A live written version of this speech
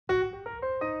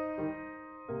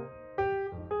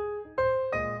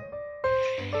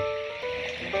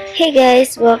Hey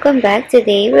guys, welcome back.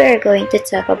 Today we are going to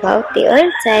talk about the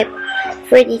oil type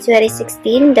for the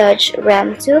 2016 Dodge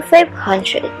Ram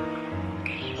 2500.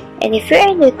 And if you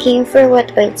are looking for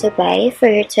what oil to buy for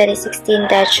your 2016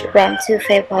 Dodge Ram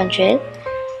 2500,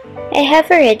 I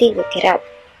have already looked it up.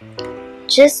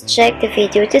 Just check the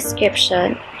video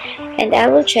description and I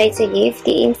will try to give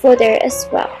the info there as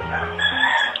well.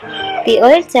 The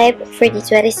oil type for the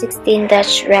 2016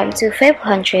 Dodge Ram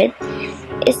 2500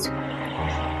 is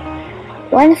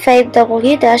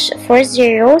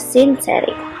 15W-40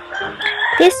 synthetic.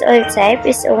 This oil type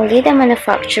is only the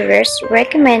manufacturer's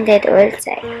recommended oil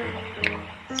type.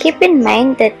 Keep in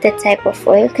mind that the type of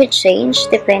oil could change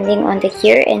depending on the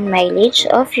year and mileage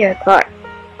of your car.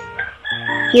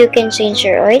 You can change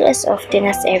your oil as often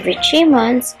as every 3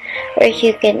 months, or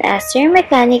you can ask your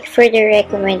mechanic for the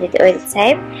recommended oil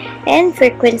type and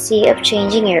frequency of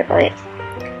changing your oil.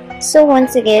 So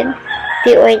once again,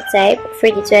 the oil type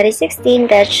for the 2016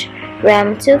 Dodge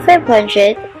Ram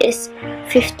 2500 is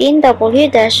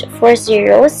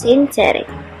 15W-40 synthetic.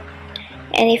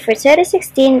 And if your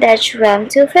 2016 Dodge Ram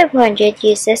 2500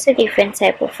 uses a different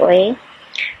type of oil,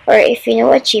 or if you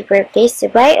know a cheaper place to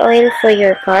buy oil for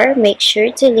your car, make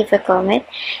sure to leave a comment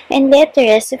and let the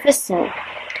rest of us know.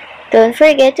 Don't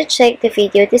forget to check the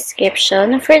video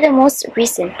description for the most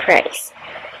recent price.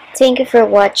 Thank you for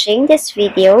watching this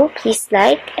video. Please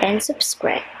like and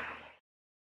subscribe.